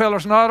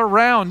caterpillar's not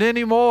around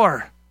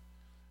anymore.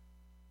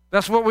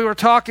 That's what we were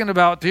talking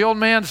about. The old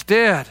man's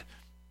dead.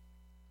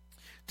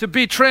 To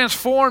be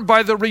transformed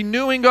by the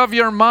renewing of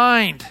your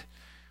mind.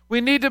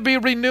 We need to be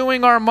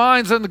renewing our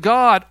minds in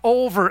God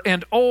over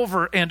and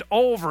over and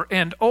over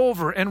and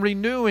over and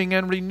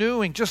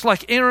renewing. Just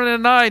like Aaron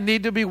and I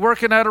need to be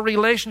working at a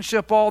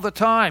relationship all the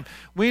time.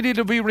 We need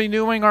to be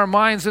renewing our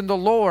minds in the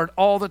Lord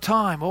all the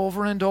time,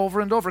 over and over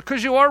and over.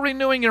 Because you are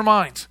renewing your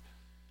minds.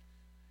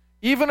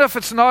 Even if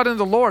it's not in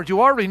the Lord,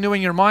 you are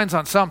renewing your minds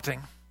on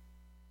something.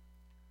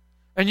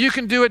 And you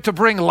can do it to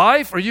bring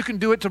life or you can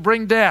do it to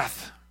bring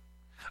death.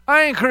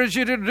 I encourage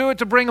you to do it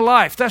to bring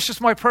life. That's just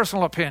my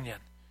personal opinion.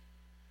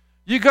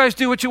 You guys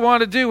do what you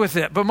want to do with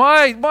it. But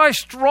my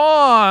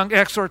strong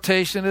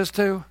exhortation is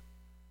to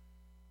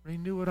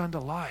renew it unto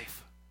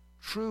life.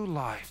 True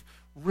life.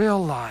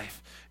 Real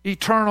life.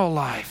 Eternal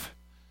life.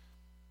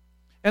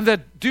 And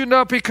that do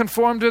not be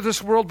conformed to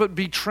this world, but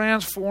be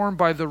transformed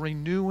by the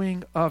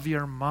renewing of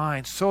your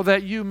mind, so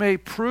that you may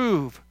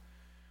prove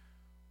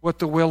what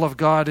the will of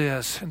God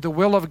is. And the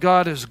will of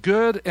God is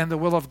good, and the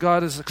will of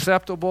God is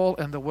acceptable,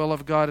 and the will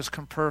of God is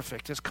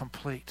perfect, is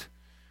complete.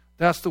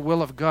 That's the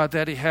will of God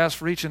that He has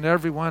for each and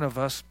every one of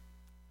us.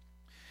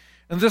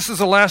 And this is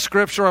the last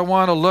scripture I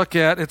want to look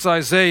at. It's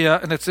Isaiah,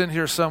 and it's in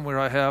here somewhere.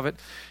 I have it.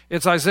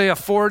 It's Isaiah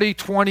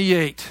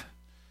 40:28.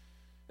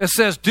 It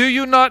says, "Do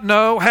you not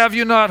know, have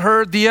you not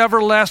heard, the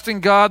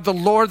everlasting God, the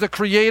Lord, the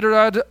creator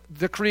of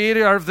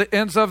the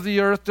ends of the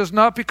earth, does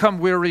not become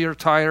weary or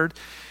tired.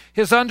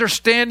 His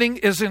understanding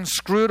is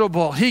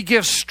inscrutable. He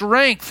gives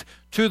strength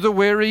to the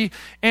weary,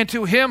 and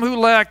to him who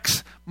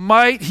lacks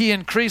might He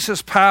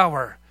increases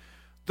power.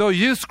 Though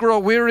youths grow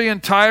weary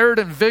and tired,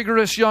 and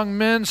vigorous young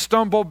men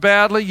stumble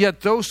badly,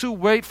 yet those who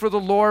wait for the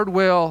Lord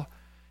will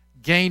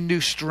gain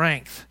new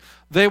strength.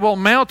 They will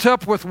mount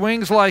up with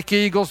wings like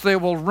eagles. They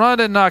will run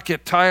and not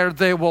get tired.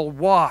 They will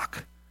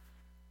walk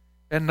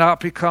and not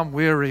become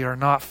weary or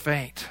not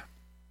faint."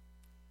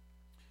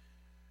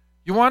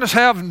 You want to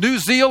have new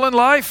zeal in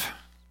life?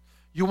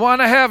 You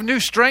want to have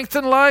new strength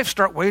in life?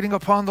 Start waiting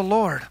upon the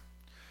Lord.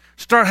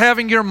 Start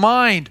having your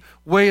mind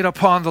wait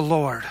upon the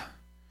Lord.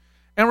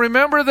 And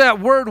remember that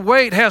word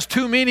wait has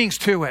two meanings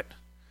to it.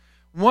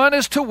 One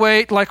is to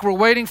wait like we're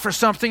waiting for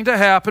something to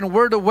happen.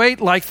 We're to wait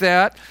like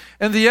that.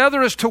 And the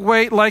other is to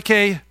wait like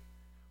a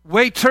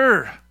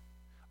waiter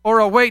or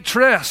a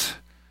waitress.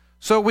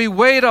 So we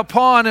wait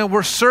upon and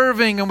we're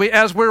serving. And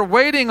as we're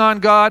waiting on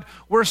God,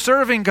 we're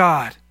serving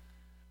God.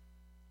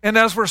 And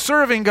as we're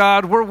serving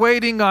God, we're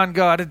waiting on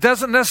God. It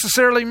doesn't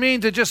necessarily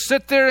mean to just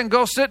sit there and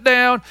go sit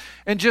down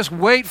and just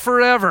wait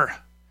forever.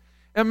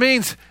 It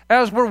means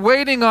as we're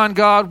waiting on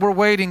God, we're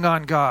waiting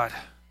on God.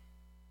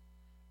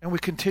 And we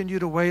continue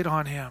to wait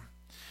on Him.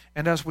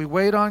 And as we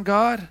wait on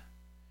God,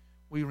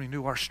 we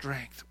renew our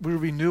strength. We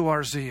renew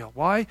our zeal.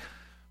 Why?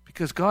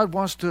 Because God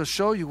wants to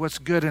show you what's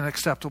good and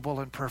acceptable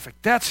and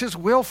perfect. That's His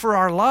will for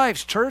our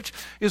lives, church,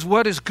 is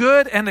what is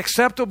good and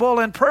acceptable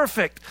and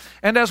perfect.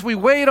 And as we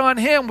wait on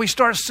Him, we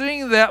start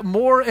seeing that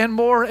more and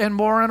more and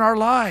more in our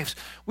lives.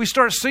 We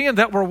start seeing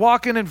that we're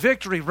walking in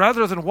victory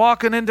rather than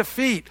walking in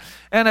defeat.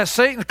 And as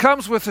Satan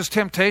comes with his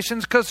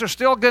temptations, because they're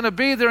still going to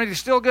be there and he's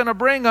still going to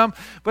bring them,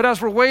 but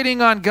as we're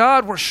waiting on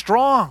God, we're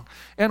strong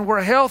and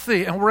we're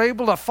healthy and we're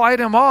able to fight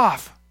him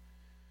off.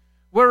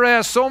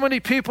 Whereas so many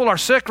people are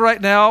sick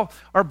right now,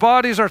 our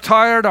bodies are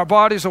tired, our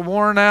bodies are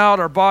worn out,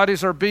 our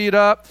bodies are beat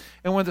up,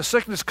 and when the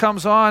sickness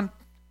comes on,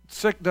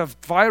 the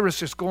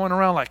virus is going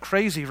around like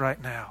crazy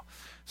right now.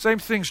 Same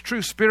thing's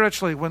true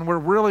spiritually. When we're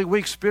really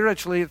weak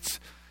spiritually,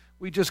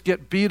 we just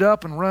get beat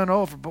up and run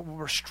over, but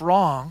we're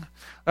strong.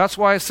 That's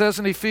why it says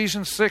in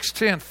Ephesians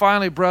 6:10,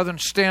 "Finally, brethren,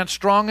 stand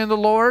strong in the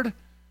Lord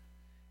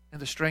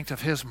and the strength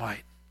of His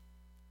might."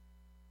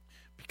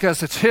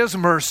 Because it's His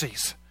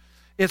mercies,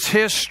 it's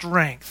His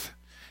strength,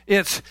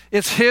 it's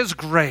His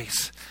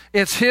grace,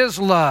 it's His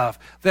love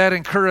that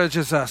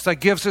encourages us, that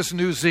gives us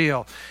new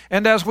zeal.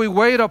 And as we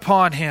wait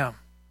upon Him,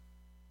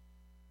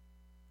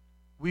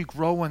 we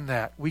grow in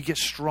that. We get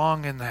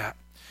strong in that.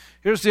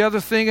 Here's the other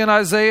thing in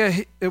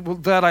Isaiah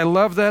that I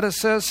love that it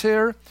says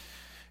here.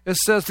 It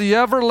says, "The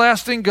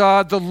everlasting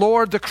God, the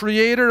Lord, the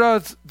creator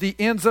of the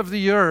ends of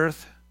the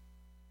earth,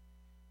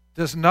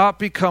 does not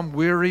become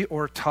weary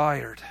or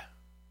tired."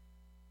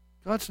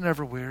 God's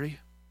never weary.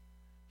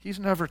 He's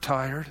never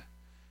tired.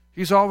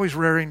 He's always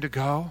raring to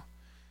go.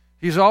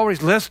 He's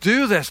always, "Let's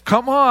do this.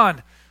 Come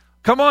on.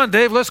 Come on,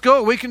 Dave, let's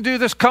go. We can do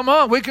this. Come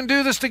on, we can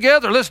do this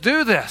together. Let's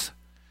do this."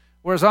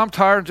 Whereas I'm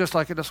tired, just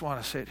like I just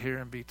want to sit here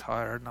and be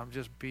tired, and I'm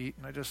just beat,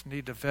 and I just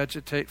need to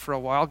vegetate for a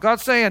while.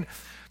 God's saying,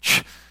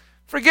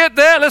 forget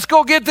that. Let's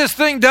go get this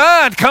thing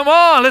done. Come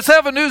on, let's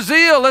have a new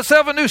zeal. Let's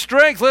have a new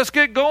strength. Let's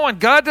get going.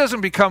 God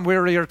doesn't become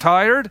weary or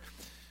tired.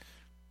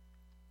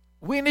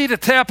 We need to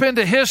tap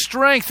into His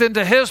strength,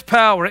 into His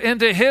power,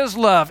 into His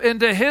love,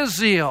 into His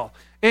zeal.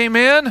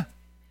 Amen?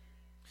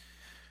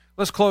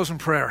 Let's close in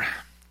prayer.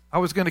 I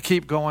was going to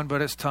keep going,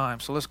 but it's time,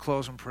 so let's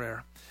close in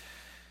prayer.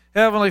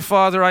 Heavenly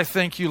Father, I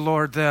thank you,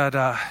 Lord,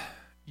 that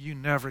you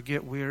never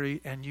get weary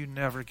and you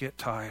never get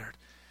tired.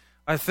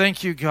 I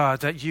thank you,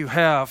 God, that you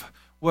have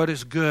what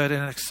is good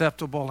and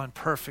acceptable and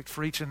perfect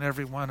for each and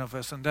every one of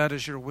us, and that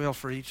is your will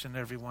for each and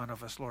every one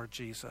of us, Lord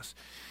Jesus.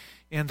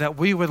 And that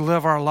we would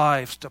live our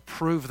lives to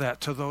prove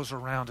that to those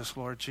around us,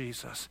 Lord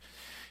Jesus.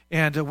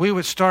 And we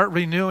would start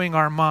renewing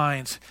our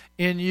minds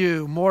in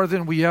you more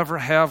than we ever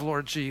have,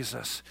 Lord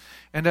Jesus.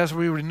 And as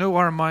we renew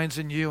our minds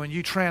in you and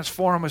you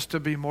transform us to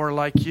be more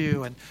like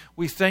you, and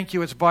we thank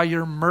you it's by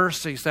your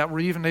mercies that we're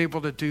even able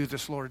to do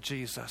this, Lord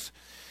Jesus.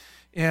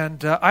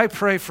 And I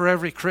pray for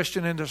every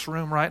Christian in this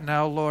room right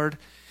now, Lord.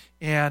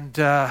 And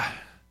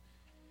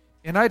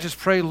I just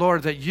pray,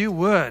 Lord, that you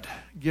would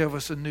give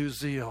us a new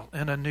zeal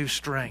and a new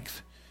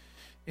strength.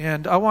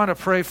 And I want to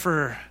pray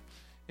for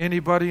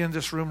anybody in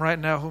this room right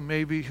now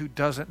who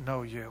doesn't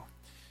know you.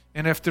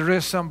 And if there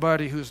is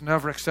somebody who's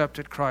never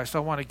accepted Christ, I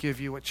want to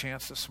give you a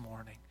chance this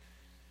morning.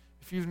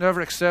 If you've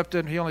never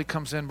accepted him, he only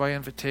comes in by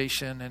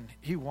invitation, and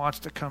he wants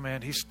to come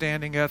in. He's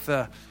standing at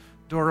the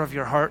door of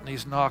your heart, and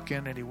he's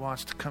knocking, and he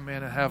wants to come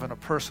in and have a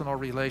personal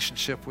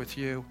relationship with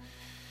you.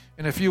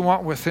 And if you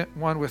want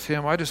one with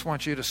him, I just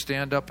want you to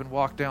stand up and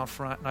walk down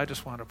front, and I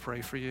just want to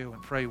pray for you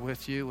and pray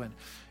with you and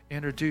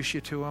introduce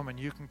you to him, and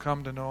you can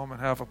come to know him and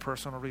have a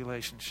personal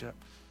relationship.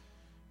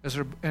 Is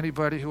there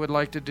anybody who would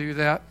like to do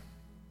that?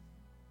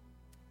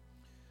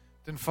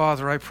 Then,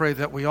 Father, I pray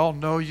that we all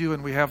know you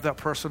and we have that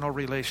personal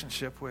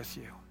relationship with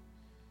you.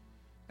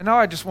 And now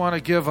I just want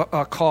to give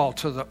a call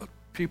to the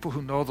people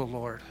who know the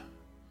Lord.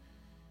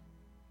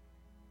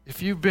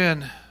 If you've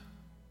been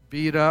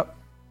beat up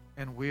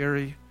and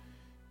weary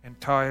and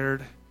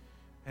tired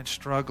and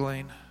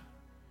struggling,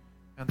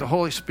 and the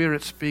Holy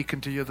Spirit's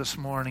speaking to you this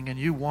morning, and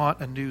you want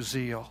a new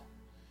zeal,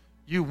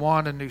 you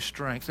want a new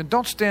strength, and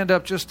don't stand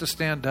up just to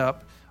stand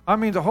up. I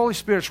mean, the Holy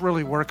Spirit's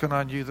really working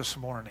on you this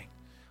morning.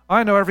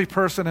 I know every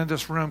person in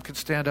this room could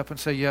stand up and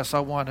say, yes, I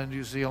want a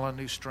new zeal, a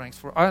new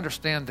strength. I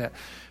understand that.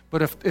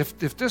 But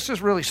if this is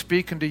really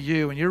speaking to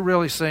you and you're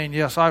really saying,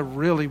 yes, I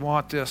really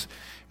want this,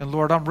 and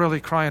Lord, I'm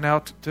really crying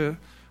out to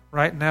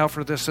right now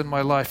for this in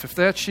my life. If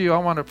that's you, I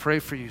want to pray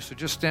for you. So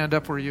just stand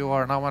up where you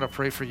are, and I want to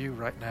pray for you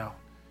right now.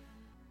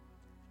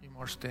 A few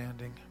more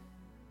standing.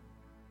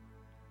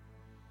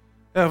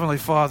 Heavenly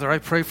Father, I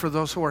pray for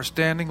those who are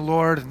standing,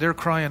 Lord, and they're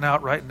crying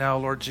out right now,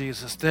 Lord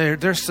Jesus.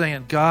 They're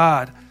saying,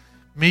 God,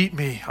 meet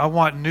me. I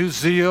want new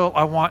zeal.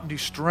 I want new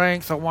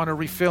strength. I want a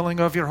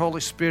refilling of your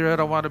Holy Spirit.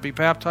 I want to be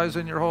baptized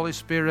in your Holy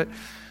Spirit.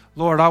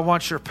 Lord, I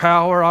want your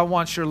power. I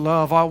want your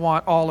love. I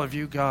want all of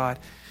you, God.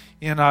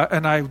 And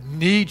I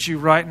need you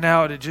right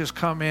now to just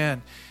come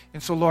in.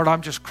 And so, Lord,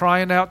 I'm just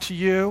crying out to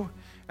you.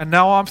 And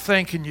now I'm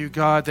thanking you,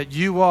 God, that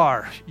you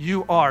are.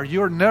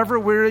 You're never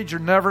wearied. You're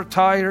never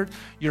tired.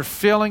 You're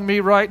filling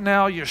me right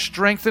now. You're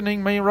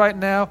strengthening me right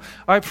now.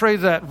 I pray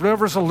that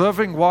rivers of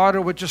living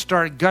water would just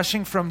start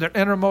gushing from their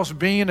innermost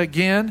being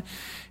again.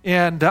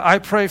 And I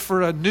pray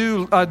for a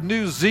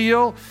new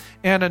zeal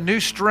and a new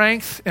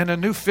strength and a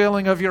new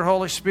filling of your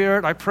Holy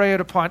Spirit. I pray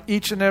it upon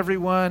each and every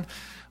one.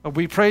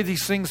 We pray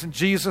these things in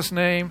Jesus'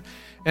 name.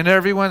 And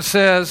everyone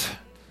says,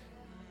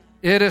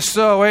 it is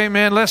so.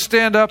 Amen. Let's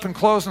stand up and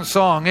close in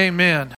song. Amen.